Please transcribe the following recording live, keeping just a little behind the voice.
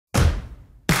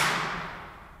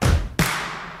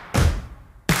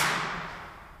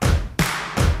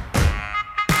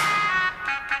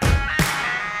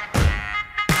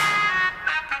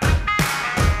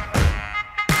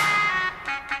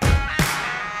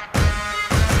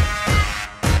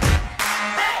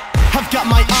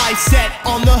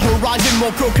Verizon,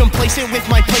 won't grow complacent with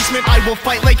my placement. I will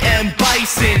fight like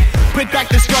Bison. Put back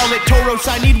the Scarlet Tauros,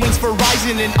 I need wings for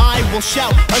Verizon, and I will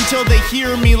shout until they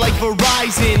hear me like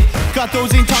Verizon. Got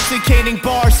those intoxicating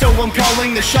bars, so I'm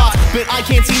calling the shots, but I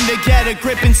can't seem to get a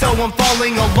grip, and so I'm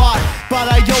falling a lot.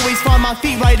 But I always find my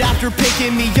feet right after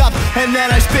picking me up, and then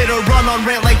I spit a run on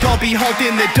rant like I'll be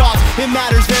halting the dots. It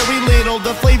matters very little,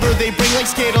 the flavor they bring like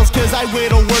Skittles, cause I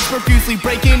whittle words profusely,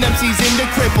 breaking emcees into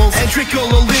cripples, and trickle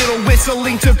a little,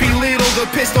 whistling to belittle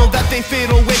the pistol that they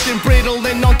fiddle with, and brittle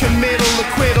and non-committal,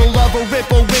 acquittal of a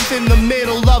ripple within the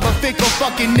middle of a fickle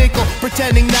fucking nickel,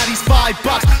 pretending that he's $5,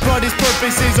 but his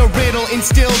purpose is a riddle.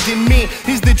 Instilled in me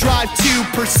is the drive to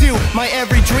pursue my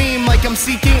every dream like I'm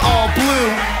seeking all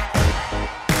blue.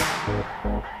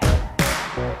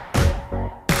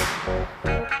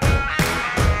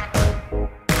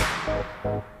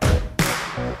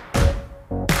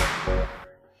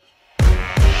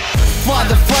 Fly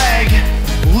the flag,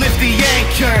 lift the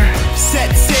anchor,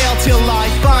 set sail till I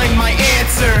find my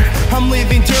answer. I'm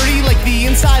living dirty like the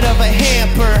inside of a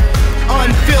hamper,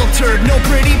 unfiltered, no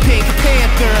pretty pink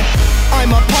panther.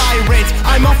 I'm a pirate,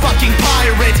 I'm a fucking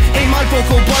pirate. Ain't my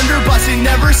vocal blunderbuss and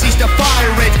never cease to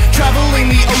fire it. Traveling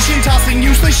the ocean, tossing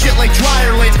useless shit like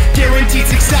dryer lids. Guaranteed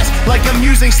success like I'm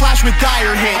using slash with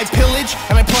dire hits. I pillage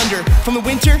and I plunder from the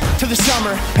winter to the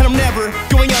summer, and I'm never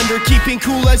going under, keeping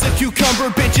cool as a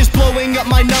cucumber. Bitches blowing up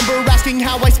my number, asking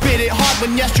how I spit it hot,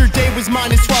 when yesterday was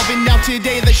 -12 and now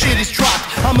today that shit is dropped.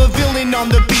 I'm a villain on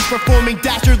the beat, performing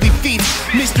dastardly feats.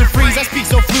 Mr. Freeze, I speak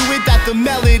so fluid that the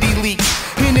melody leaks,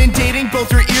 inundating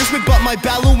both your ears with but my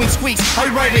bellowing squeaks. I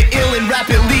write it ill and rap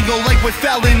it legal like what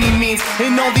felony means.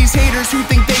 And all these haters who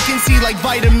think they can see like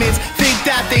vitamins think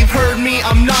that they've heard me.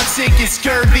 I'm not sick, it's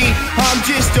scurvy. I'm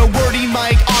just a wordy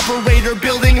mic operator,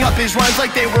 building up his rhymes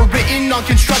like they were written on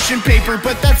construction paper,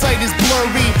 but that sight is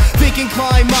blurry. They can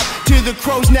climb up to the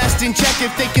crow's nest and check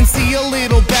if they can see a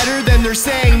little better than they're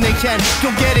saying they can.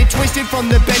 Don't get it twisted from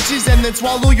the benches and then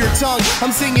swallow your tongue.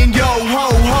 I'm singing yo ho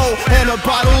ho and a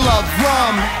bottle of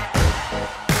rum.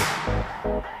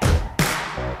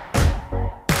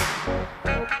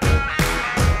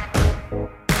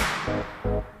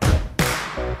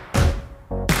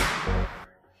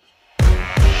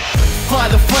 Fly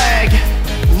the flag,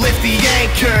 lift the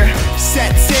anchor,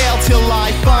 set sail till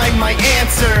I find my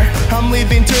answer. I'm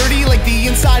living dirty like the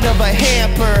inside of a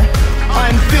hamper,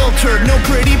 unfiltered, no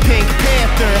pretty pink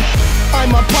panther.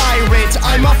 I'm a pirate,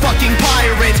 I'm a fucking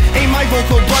pirate. Ain't my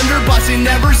vocal blunderbuss and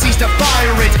never cease to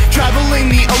fire it. Traveling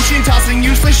the ocean, tossing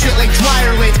useless shit like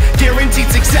dryer lids.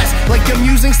 Guaranteed success like I'm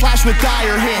using slash with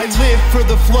dire hits. I live for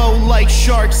the flow like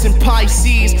sharks and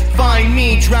Pisces. Find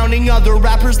me drowning other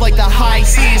rappers like the high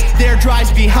seas. Their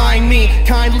drives behind me,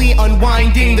 kindly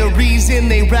unwinding the reason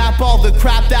they rap all the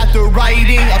crap that they're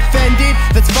writing. Offended?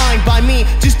 That's fine by me,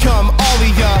 just come all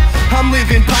of ya. I'm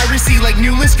living piracy like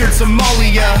New Liskard,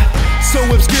 Somalia. So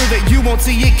obscure that you won't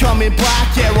see it coming,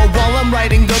 Black Arrow, while I'm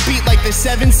writing the beat like the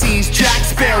 7 Seas, Jack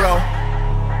Sparrow.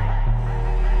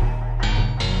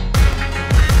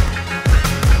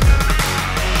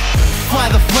 Fly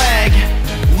the flag,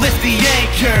 lift the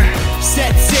anchor,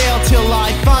 set sail till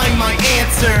I find my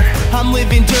answer. I'm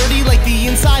living dirty like the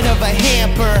inside of a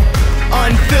hamper,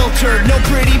 unfiltered, no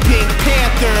pretty pink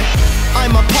panther.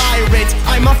 I'm a pirate,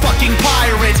 I'm a fucking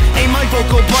pirate. Ain't my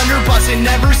vocal blunderbuss and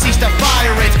never cease to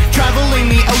fire it. Traveling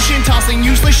the ocean, tossing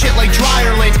useless shit like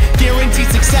dryer lids.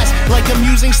 Guaranteed success like I'm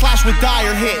using slash with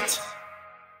dire hits.